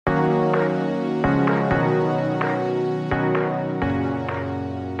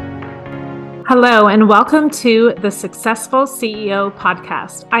Hello, and welcome to the Successful CEO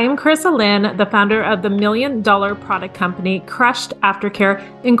podcast. I am Carissa Lynn, the founder of the $1 million product company Crushed Aftercare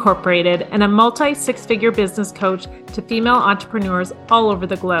Incorporated, and a multi-six-figure business coach to female entrepreneurs all over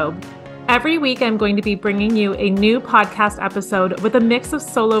the globe. Every week, I'm going to be bringing you a new podcast episode with a mix of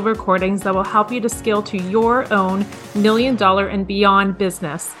solo recordings that will help you to scale to your own $1 million and beyond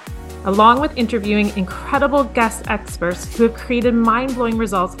business, along with interviewing incredible guest experts who have created mind-blowing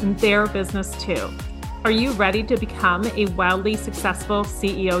results in their business too. Are you ready to become a wildly successful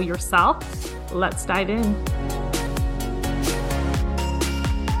CEO yourself? Let's dive in.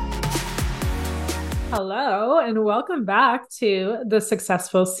 Hello, and welcome back to the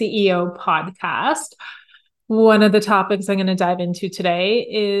Successful CEO podcast. One of the topics I'm going to dive into today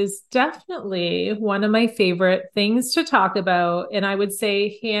is definitely one of my favorite things to talk about. And I would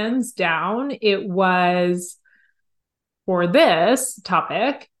say hands down, it was, for this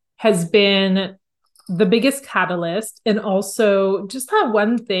topic, has been the biggest catalyst. And also just that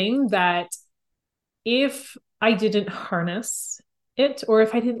one thing that if I didn't harness it or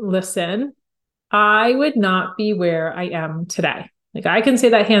if I didn't listen, I would not be where I am today. Like I can say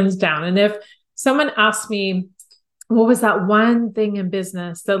that hands down. And if someone asked me, what was that one thing in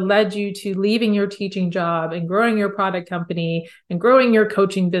business that led you to leaving your teaching job and growing your product company and growing your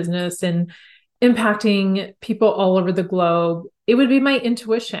coaching business and impacting people all over the globe? It would be my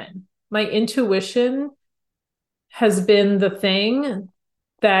intuition. My intuition has been the thing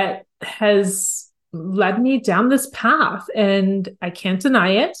that has led me down this path, and I can't deny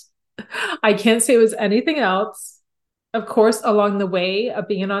it. I can't say it was anything else. Of course, along the way of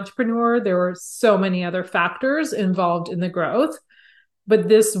being an entrepreneur, there were so many other factors involved in the growth, but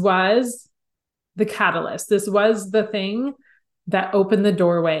this was the catalyst. This was the thing that opened the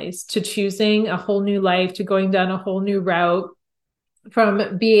doorways to choosing a whole new life, to going down a whole new route,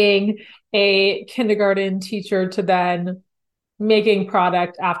 from being a kindergarten teacher to then making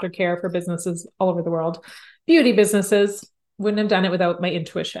product aftercare for businesses all over the world, beauty businesses. Wouldn't have done it without my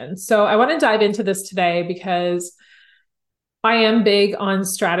intuition. So I want to dive into this today because I am big on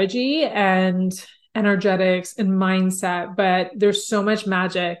strategy and energetics and mindset, but there's so much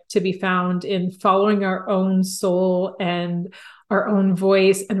magic to be found in following our own soul and our own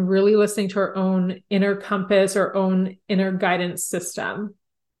voice and really listening to our own inner compass, our own inner guidance system.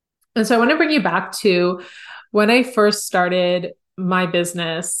 And so I want to bring you back to when I first started my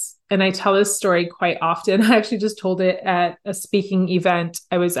business. And I tell this story quite often. I actually just told it at a speaking event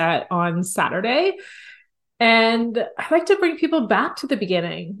I was at on Saturday. And I like to bring people back to the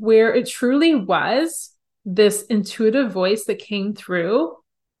beginning where it truly was this intuitive voice that came through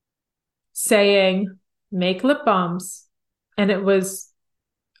saying, make lip balms. And it was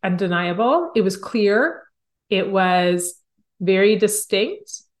undeniable. It was clear. It was very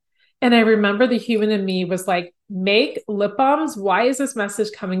distinct. And I remember the human in me was like, make lip balms. Why is this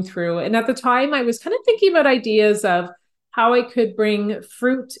message coming through? And at the time, I was kind of thinking about ideas of how I could bring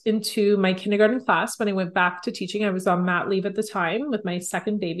fruit into my kindergarten class. When I went back to teaching, I was on mat leave at the time with my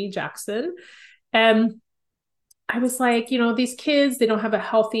second baby, Jackson. And I was like, these kids, they don't have a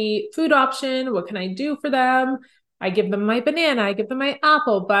healthy food option. What can I do for them? I give them my banana, I give them my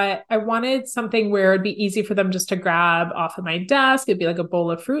apple, but I wanted something where it'd be easy for them just to grab off of my desk. It'd be like a bowl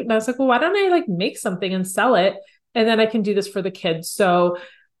of fruit. And I was like, well, why don't I make something and sell it? And then I can do this for the kids. So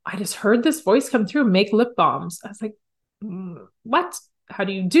I just heard this voice come through, make lip balms. I was like, what? How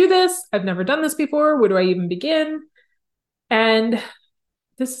do you do this? I've never done this before. Where do I even begin? And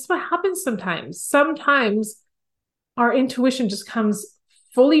this is what happens sometimes. Sometimes our intuition just comes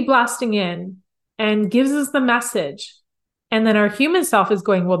fully blasting in and gives us the message. And then our human self is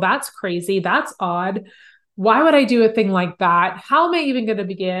going, well, that's crazy. That's odd. Why would I do a thing like that? How am I even going to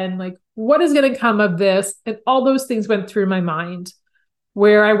begin? What is going to come of this? And all those things went through my mind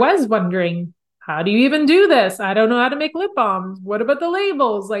where I was wondering, how do you even do this? I don't know how to make lip balms. What about the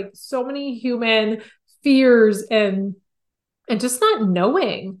labels? So many human fears and just not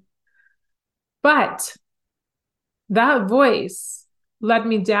knowing. But that voice led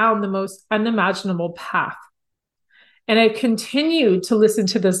me down the most unimaginable path. And I continued to listen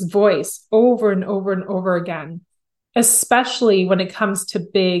to this voice over and over and over again, especially when it comes to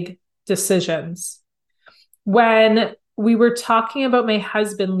big decisions. When we were talking about my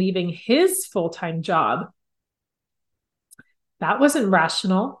husband leaving his full-time job, that wasn't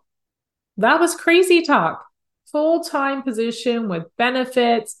rational. That was crazy talk. Full-time position with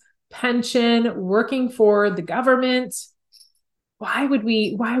benefits, pension, working for the government. Why would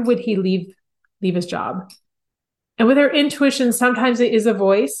he leave his job? And with our intuition, sometimes it is a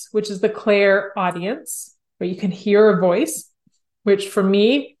voice, which is the clairaudience, where you can hear a voice, which for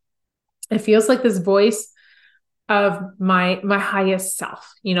me It feels like this voice of my highest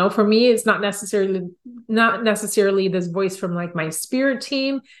self. For me, it's not necessarily this voice from like my spirit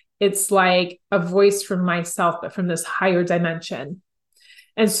team. It's like a voice from myself, but from this higher dimension.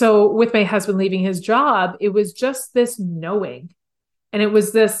 And so with my husband leaving his job, it was just this knowing. And it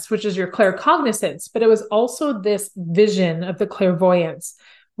was this, which is your claircognizance, but it was also this vision of the clairvoyance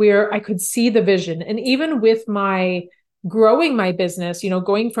where I could see the vision. And even with my growing my business,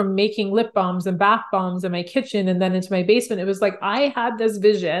 going from making lip balms and bath bombs in my kitchen and then into my basement, it was like I had this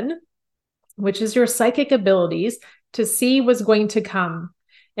vision, which is your psychic abilities to see what's going to come.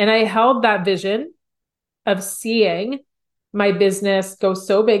 And I held that vision of seeing my business go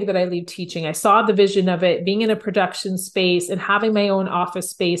so big that I leave teaching. I saw the vision of it being in a production space and having my own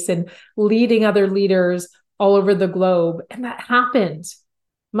office space and leading other leaders all over the globe. And that happened.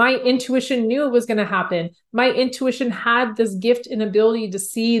 My intuition knew it was going to happen. My intuition had this gift and ability to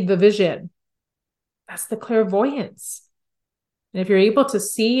see the vision. That's the clairvoyance. And if you're able to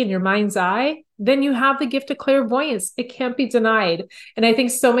see in your mind's eye, then you have the gift of clairvoyance. It can't be denied. And I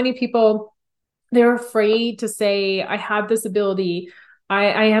think so many people, they're afraid to say, I have this ability.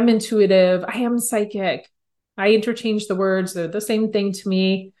 I am intuitive. I am psychic. I interchange the words. They're the same thing to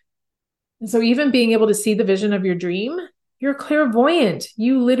me. And so even being able to see the vision of your dream, you're clairvoyant.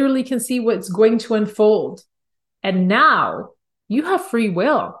 You literally can see what's going to unfold. And now you have free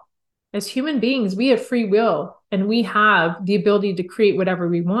will. As human beings, we have free will and we have the ability to create whatever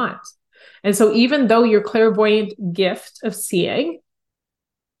we want. And so even though your clairvoyant gift of seeing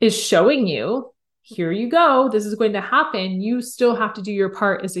is showing you, here you go, this is going to happen, you still have to do your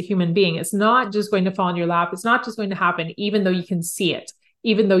part as a human being. It's not just going to fall in your lap. It's not just going to happen, even though you can see it,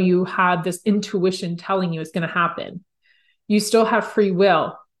 even though you have this intuition telling you it's going to happen. You still have free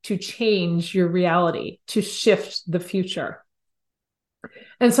will to change your reality, to shift the future.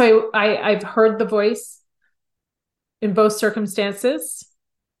 And so I've heard the voice in both circumstances.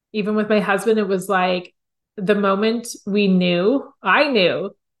 Even with my husband, it was like the moment I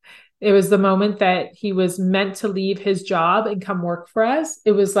knew, it was the moment that he was meant to leave his job and come work for us.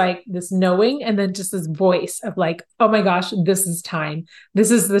 It was like this knowing, and then just this voice of like, oh my gosh, this is time.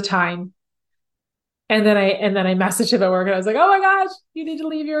 This is the time. And then I messaged him at work and I was like, oh my gosh, you need to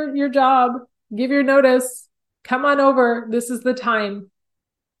leave your job, give your notice, come on over. This is the time.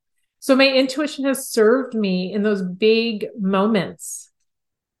 So my intuition has served me in those big moments.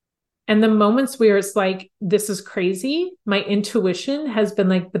 And the moments where it's like, this is crazy, my intuition has been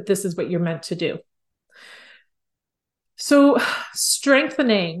like, but this is what you're meant to do. So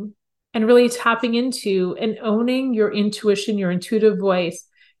strengthening and really tapping into and owning your intuition, your intuitive voice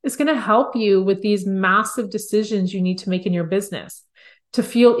is going to help you with these massive decisions you need to make in your business. To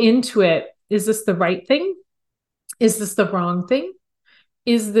feel into it. Is this the right thing? Is this the wrong thing?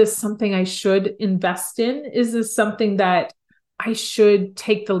 Is this something I should invest in? Is this something that I should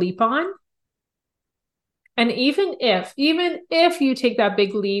take the leap on? And even if you take that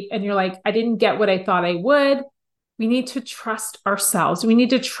big leap and you're like, I didn't get what I thought I would, we need to trust ourselves. We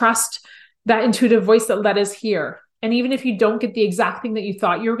need to trust that intuitive voice that led us here. And even if you don't get the exact thing that you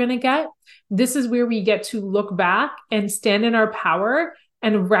thought you were going to get, this is where we get to look back and stand in our power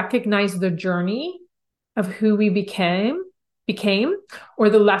and recognize the journey of who we became, or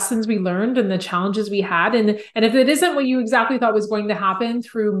the lessons we learned and the challenges we had. And if it isn't what you exactly thought was going to happen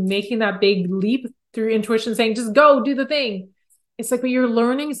through making that big leap through intuition, saying, just go do the thing. It's like, well, you're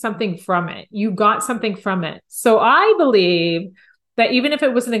learning something from it. You got something from it. So I believe that even if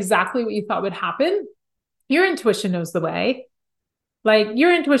it wasn't exactly what you thought would happen, your intuition knows the way. Like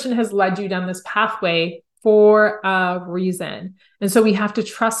your intuition has led you down this pathway for a reason. And so we have to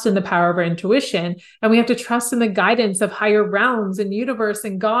trust in the power of our intuition, and we have to trust in the guidance of higher realms and universe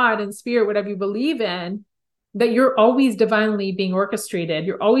and God and spirit, whatever you believe in, that you're always divinely being orchestrated.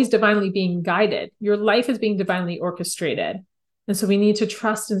 You're always divinely being guided. Your life is being divinely orchestrated. And so we need to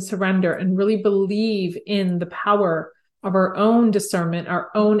trust and surrender and really believe in the power of our own discernment,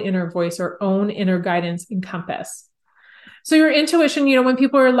 our own inner voice, our own inner guidance and compass. So your intuition, when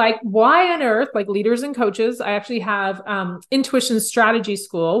people are like, why on earth, like leaders and coaches, I actually have Intuition Strategy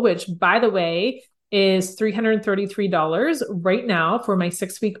School, which by the way, is $333 right now for my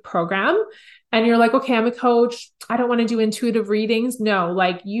 6-week program. And you're like, okay, I'm a coach. I don't want to do intuitive readings. No,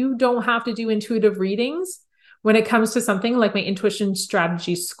 like you don't have to do intuitive readings when it comes to something like my Intuition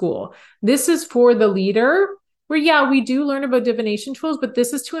Strategy School. This is for the leader where, yeah, we do learn about divination tools, but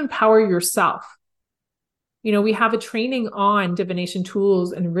this is to empower yourself. We have a training on divination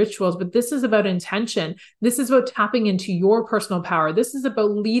tools and rituals, but this is about intention. This is about tapping into your personal power. This is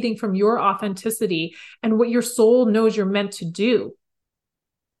about leading from your authenticity and what your soul knows you're meant to do.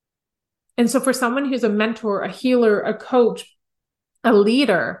 And so for someone who's a mentor, a healer, a coach, a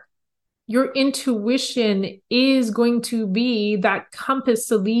leader, your intuition is going to be that compass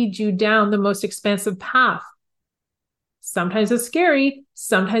to lead you down the most expansive path. Sometimes it's scary,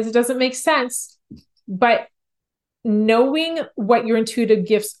 sometimes it doesn't make sense, but knowing what your intuitive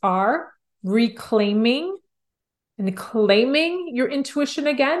gifts are, reclaiming and claiming your intuition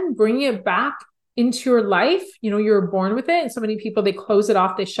again, bringing it back into your life. You're born with it. And so many people, they close it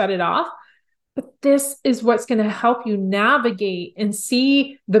off, they shut it off. But this is what's going to help you navigate and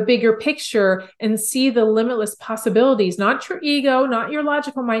see the bigger picture and see the limitless possibilities. Not your ego, not your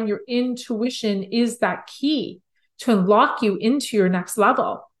logical mind. Your intuition is that key to unlock you into your next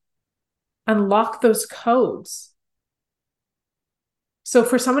level. Unlock those codes. So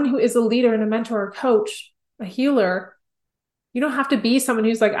for someone who is a leader and a mentor, a coach, a healer, you don't have to be someone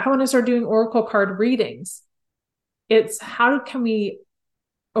who's like, I want to start doing oracle card readings. It's how can we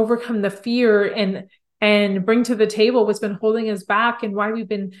overcome the fear and bring to the table what's been holding us back and why we've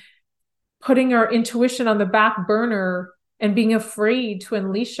been putting our intuition on the back burner and being afraid to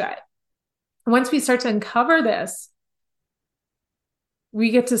unleash it. Once we start to uncover this,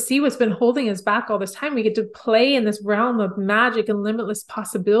 we get to see what's been holding us back all this time. We get to play in this realm of magic and limitless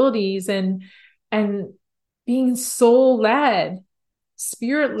possibilities and being soul-led,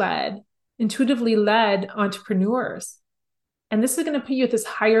 spirit-led, intuitively led entrepreneurs. And this is going to put you at this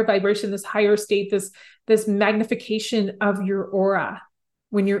higher vibration, this higher state, this magnification of your aura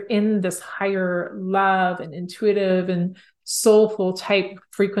when you're in this higher love and intuitive and soulful type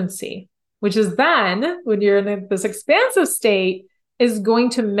frequency, which is then when you're in this expansive state is going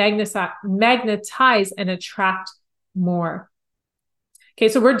to magnetize and attract more. Okay,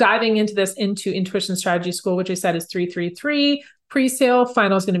 so we're diving into Intuition Strategy School, which I said is $333. Pre-sale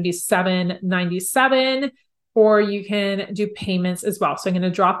final is going to be $797, or you can do payments as well. So I'm going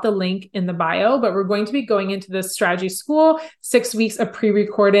to drop the link in the bio, but we're going to be going into this strategy school, 6 weeks of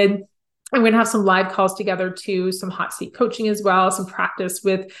pre-recorded. I'm going to have some live calls together too, some hot seat coaching as well, some practice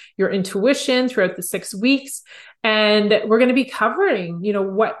with your intuition throughout the 6 weeks. And we're going to be covering,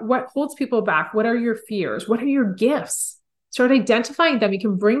 what holds people back? What are your fears? What are your gifts? Start identifying them. You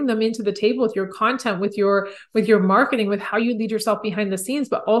can bring them into the table with your content, with your marketing, with how you lead yourself behind the scenes,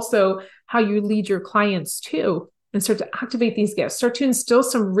 but also how you lead your clients too, and start to activate these gifts. Start to instill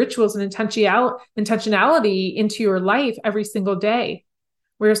some rituals and intentionality into your life every single day,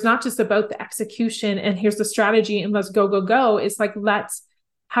 where it's not just about the execution and here's the strategy and let's go, go, go. It's like, let's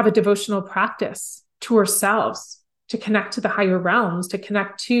have a devotional practice to ourselves, to connect to the higher realms, to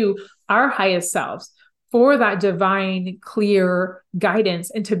connect to our highest selves, for that divine, clear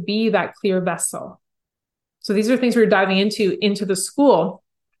guidance and to be that clear vessel. So these are things we're diving into the school.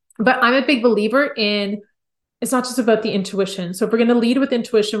 But I'm a big believer in, it's not just about the intuition. So if we're going to lead with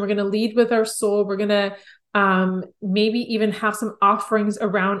intuition, we're going to lead with our soul, we're going to maybe even have some offerings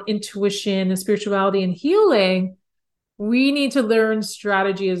around intuition and spirituality and healing, we need to learn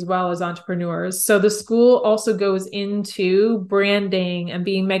strategy as well as entrepreneurs. So the school also goes into branding and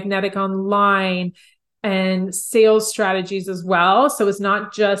being magnetic online and sales strategies as well. So it's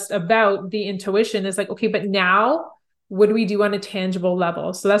not just about the intuition. It's like, okay, but now what do we do on a tangible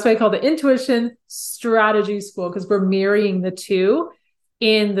level? So that's why I call the Intuition Strategy School, because we're marrying the two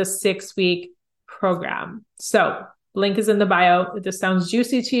in the 6-week program. So link is in the bio. If this sounds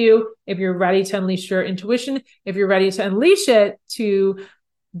juicy to you, if you're ready to unleash your intuition, if you're ready to unleash it to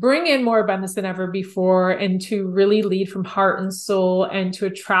bring in more abundance than ever before and to really lead from heart and soul and to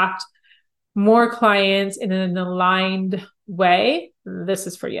attract more clients in an aligned way, this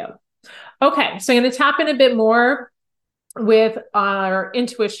is for you. Okay, so I'm going to tap in a bit more with our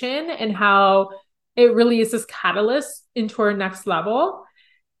intuition and how it really is this catalyst into our next level.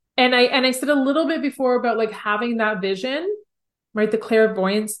 And I said a little bit before about like having that vision, right? The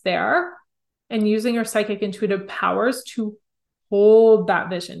clairvoyance there and using our psychic intuitive powers to hold that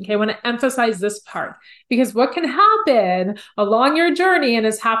vision. Okay. I want to emphasize this part because what can happen along your journey, and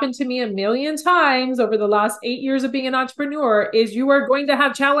has happened to me a million times over the last 8 years of being an entrepreneur, is you are going to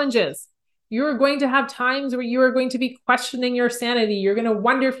have challenges. You are going to have times where you are going to be questioning your sanity. You're going to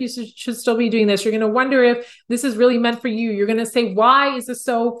wonder if you should still be doing this. You're going to wonder if this is really meant for you. You're going to say, why is this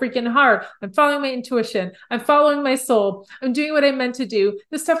so freaking hard? I'm following my intuition. I'm following my soul. I'm doing what I meant to do.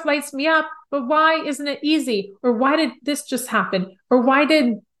 This stuff lights me up, but why isn't it easy? Or why did this just happen? Or why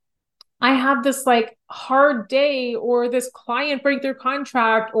did I have this like hard day, or this client break their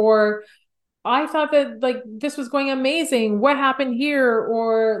contract, or I thought that like this was going amazing. What happened here?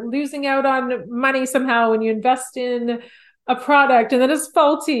 Or losing out on money somehow when you invest in a product and then it's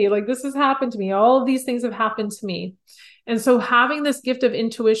faulty. Like this has happened to me. All of these things have happened to me. And so having this gift of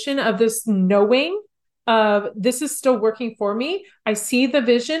intuition, of this knowing of this is still working for me. I see the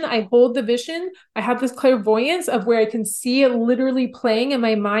vision. I hold the vision. I have this clairvoyance of where I can see it literally playing in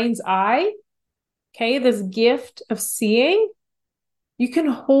my mind's eye. Okay. This gift of seeing, you can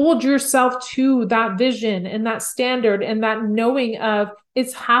hold yourself to that vision and that standard and that knowing of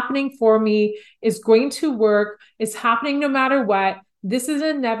it's happening for me, it's going to work, it's happening no matter what. This is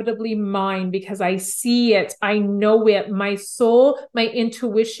inevitably mine because I see it, I know it. My soul, my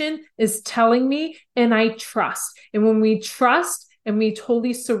intuition is telling me, and I trust. And when we trust and we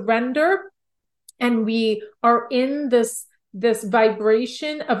totally surrender and we are in this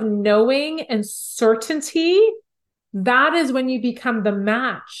vibration of knowing and certainty, that is when you become the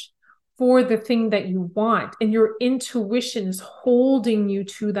match for the thing that you want. And your intuition is holding you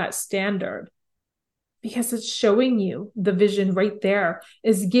to that standard because it's showing you the vision right there,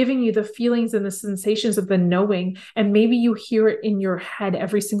 is giving you the feelings and the sensations of the knowing. And maybe you hear it in your head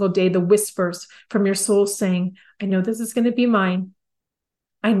every single day, the whispers from your soul saying, I know this is going to be mine.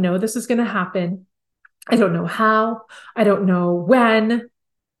 I know this is going to happen. I don't know how. I don't know when.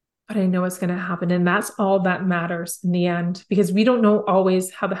 But I know it's going to happen. And that's all that matters in the end, because we don't know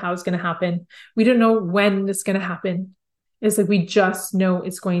always how the how is going to happen. We don't know when it's going to happen. It's like we just know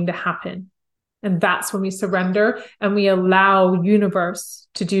it's going to happen. And that's when we surrender and we allow universe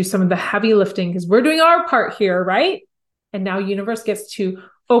to do some of the heavy lifting, because we're doing our part here, right? And now universe gets to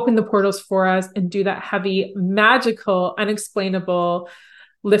open the portals for us and do that heavy, magical, unexplainable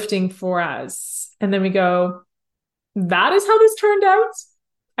lifting for us. And then we go, that is how this turned out.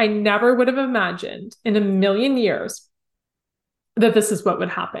 I never would have imagined in a million years that this is what would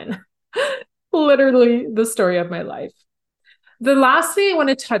happen. Literally the story of my life. The last thing I want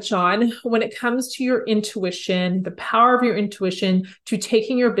to touch on when it comes to your intuition, the power of your intuition to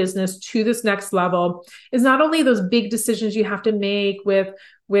taking your business to this next level, is not only those big decisions you have to make with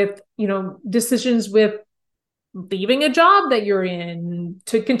decisions with leaving a job that you're in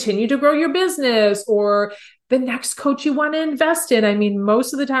to continue to grow your business, or the next coach you want to invest in. I mean,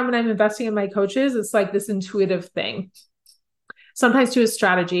 most of the time when I'm investing in my coaches, it's like this intuitive thing. Sometimes to a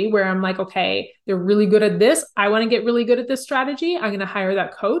strategy where I'm like, okay, they're really good at this. I want to get really good at this strategy. I'm going to hire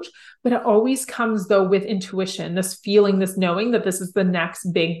that coach. But it always comes though with intuition, this feeling, this knowing that this is the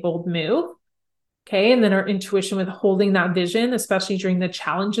next big, bold move. Okay. And then our intuition with holding that vision, especially during the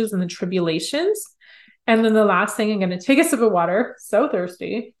challenges and the tribulations. And then the last thing, I'm going to take a sip of water, so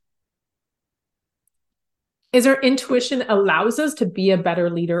thirsty, is our intuition allows us to be a better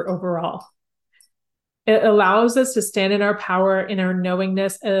leader overall. It allows us to stand in our power, in our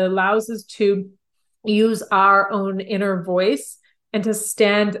knowingness. It allows us to use our own inner voice and to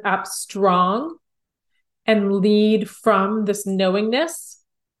stand up strong and lead from this knowingness,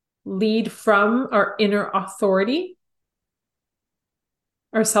 lead from our inner authority,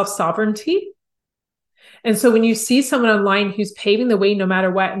 our self-sovereignty. And so when you see someone online who's paving the way no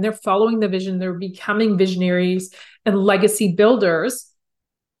matter what, and they're following the vision, they're becoming visionaries and legacy builders,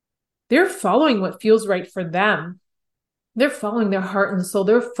 they're following what feels right for them. They're following their heart and soul.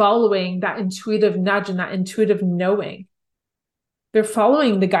 They're following that intuitive nudge and that intuitive knowing. They're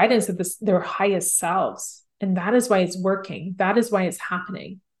following the guidance of their highest selves. And that is why it's working. That is why it's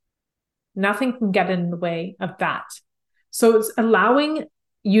happening. Nothing can get in the way of that. So it's allowing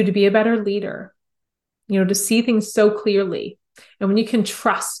you to be a better leader, to see things so clearly. And when you can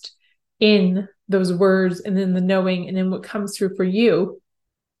trust in those words and in the knowing and in what comes through for you,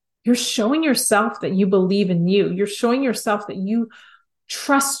 you're showing yourself that you believe in you. You're showing yourself that you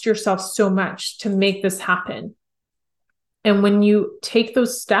trust yourself so much to make this happen. And when you take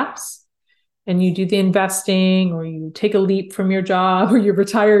those steps and you do the investing, or you take a leap from your job, or you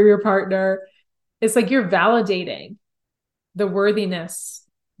retire your partner, it's like you're validating the worthiness,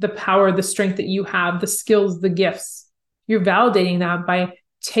 the power, the strength that you have, the skills, the gifts. You're validating that by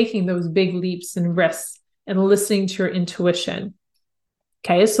taking those big leaps and risks and listening to your intuition.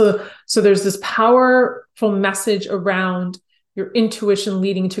 Okay, so there's this powerful message around your intuition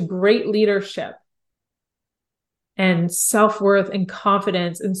leading to great leadership and self-worth and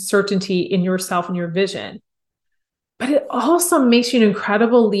confidence and certainty in yourself and your vision. But it also makes you an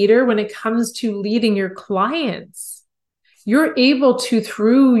incredible leader when it comes to leading your clients. You're able to,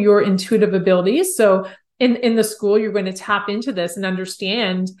 through your intuitive abilities. So in the school, you're going to tap into this and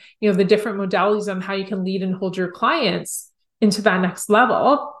understand, the different modalities on how you can lead and hold your clients into that next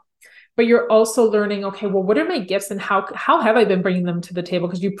level. but you're also learning, okay, well, what are my gifts and how have I been bringing them to the table?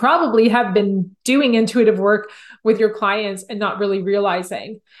 Because you probably have been doing intuitive work with your clients and not really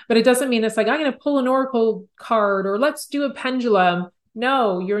realizing. But it doesn't mean it's like, I'm going to pull an oracle card or let's do a pendulum.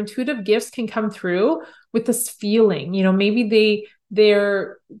 No, your intuitive gifts can come through with this feeling. Maybe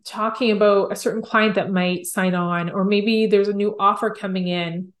they're talking about a certain client that might sign on, or maybe there's a new offer coming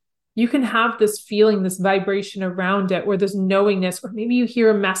in. You can have this feeling, this vibration around it, or this knowingness, or maybe you hear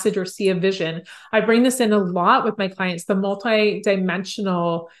a message or see a vision. I bring this in a lot with my clients, the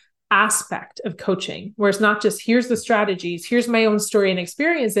multi-dimensional aspect of coaching, where it's not just here's the strategies, here's my own story and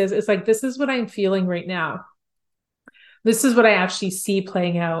experiences. It's like, this is what I'm feeling right now. This is what I actually see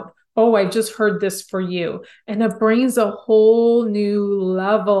playing out. Oh, I just heard this for you. And it brings a whole new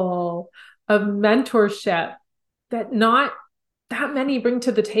level of mentorship that not that many bring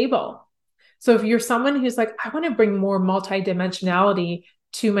to the table. So if you're someone who's like, I want to bring more multidimensionality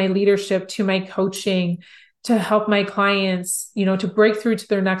to my leadership, to my coaching, to help my clients, to break through to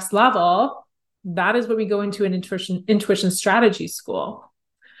their next level, that is what we go into an intuition strategy school.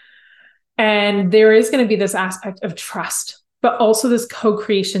 And there is going to be this aspect of trust, but also this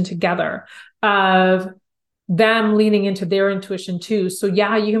co-creation together of them leaning into their intuition too. So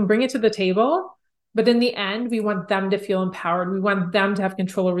yeah, you can bring it to the table, but in the end, we want them to feel empowered. We want them to have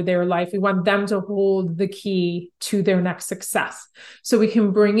control over their life. We want them to hold the key to their next success. So we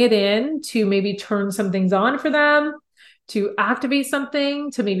can bring it in to maybe turn some things on for them, to activate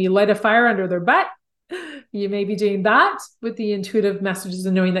something, to maybe light a fire under their butt. You may be doing that with the intuitive messages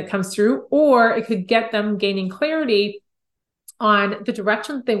and knowing that comes through, or it could get them gaining clarity on the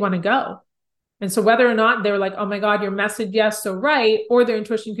direction that they want to go. And so whether or not they're like, oh my God, your message, yes, so right, or their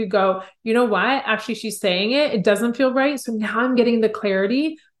intuition could go, you know what, actually she's saying it doesn't feel right. So now I'm getting the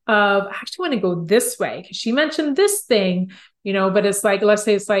clarity of, I actually want to go this way because she mentioned this thing, but it's like, let's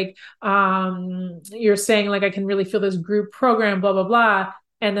say it's like, you're saying like, I can really feel this group program, blah, blah, blah.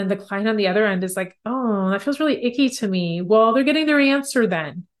 And then the client on the other end is like, oh, that feels really icky to me. Well, they're getting their answer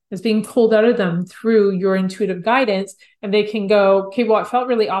then. Is being pulled out of them through your intuitive guidance. And they can go, okay, well, it felt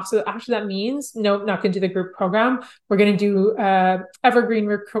really off. So actually that means, no, not going to do the group program. We're going to do evergreen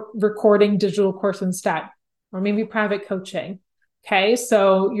recording digital course instead, or maybe private coaching. Okay.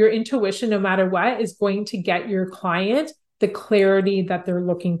 So your intuition, no matter what, is going to get your client the clarity that they're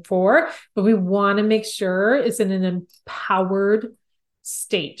looking for. But we want to make sure it's in an empowered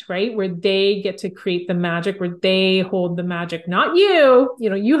state, right? Where they get to create the magic, where they hold the magic, not you.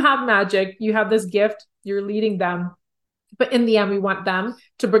 You have magic, you have this gift, you're leading them. But in the end, we want them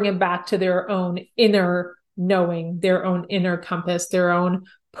to bring it back to their own inner knowing, their own inner compass, their own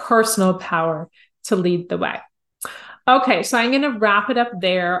personal power to lead the way. Okay, so I'm going to wrap it up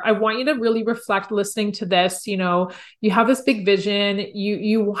there. I want you to really reflect listening to this. You have this big vision.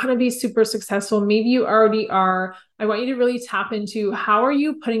 You want to be super successful. Maybe you already are. I want you to really tap into, how are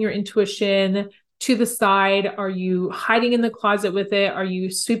you putting your intuition to the side? Are you hiding in the closet with it? Are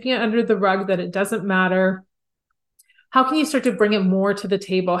you sweeping it under the rug that it doesn't matter? How can you start to bring it more to the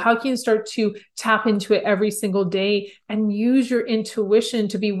table? How can you start to tap into it every single day and use your intuition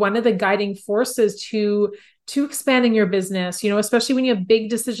to be one of the guiding forces to expanding your business, especially when you have big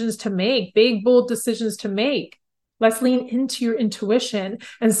decisions to make, big, bold decisions to make. Let's lean into your intuition.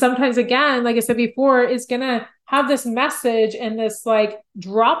 And sometimes, again, like I said before, it's going to have this message and this like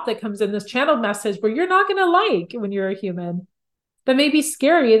drop that comes in, this channeled message where you're not going to like when you're a human. That may be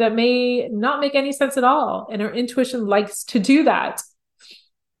scary, that may not make any sense at all. And our intuition likes to do that.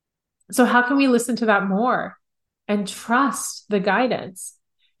 So how can we listen to that more and trust the guidance?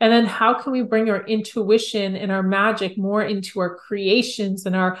 And then how can we bring our intuition and our magic more into our creations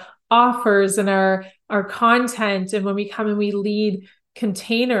and our offers and our content? And when we come and we lead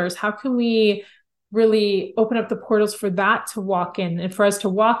containers, how can we really open up the portals for that to walk in and for us to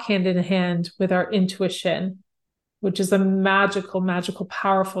walk hand in hand with our intuition, which is a magical, magical,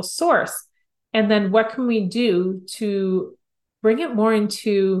 powerful source. And then what can we do to bring it more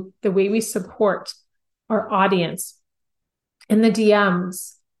into the way we support our audience in the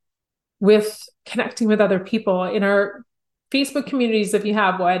DMs, with connecting with other people in our Facebook communities, if you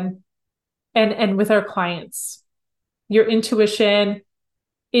have one, and with our clients. Your intuition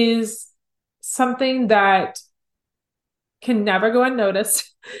is something that can never go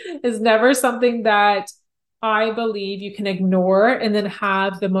unnoticed, is never something that I believe you can ignore and then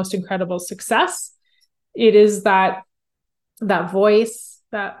have the most incredible success. It is that voice,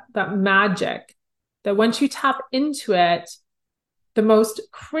 that magic, that once you tap into it, the most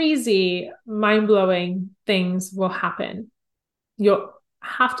crazy, mind-blowing things will happen. You'll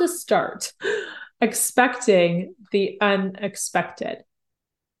have to start expecting the unexpected.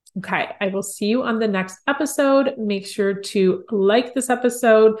 Okay, I will see you on the next episode. Make sure to like this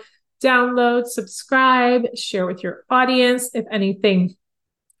episode, download, subscribe, share with your audience. If anything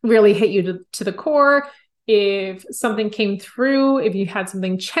really hit you to the core, if something came through, if you had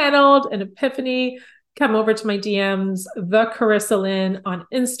something channeled, an epiphany, come over to my DMs, the Carissa Lynn on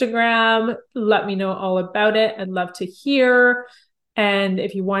Instagram. Let me know all about it. I'd love to hear. And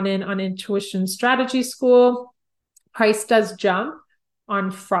if you want in on Intuition Strategy School, price does jump on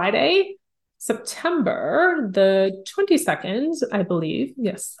Friday, September the 22nd, I believe.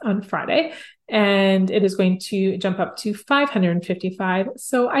 Yes, on Friday. And it is going to jump up to 555.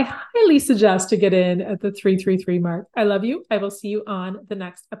 So I highly suggest to get in at the 333 mark. I love you. I will see you on the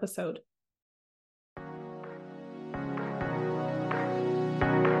next episode.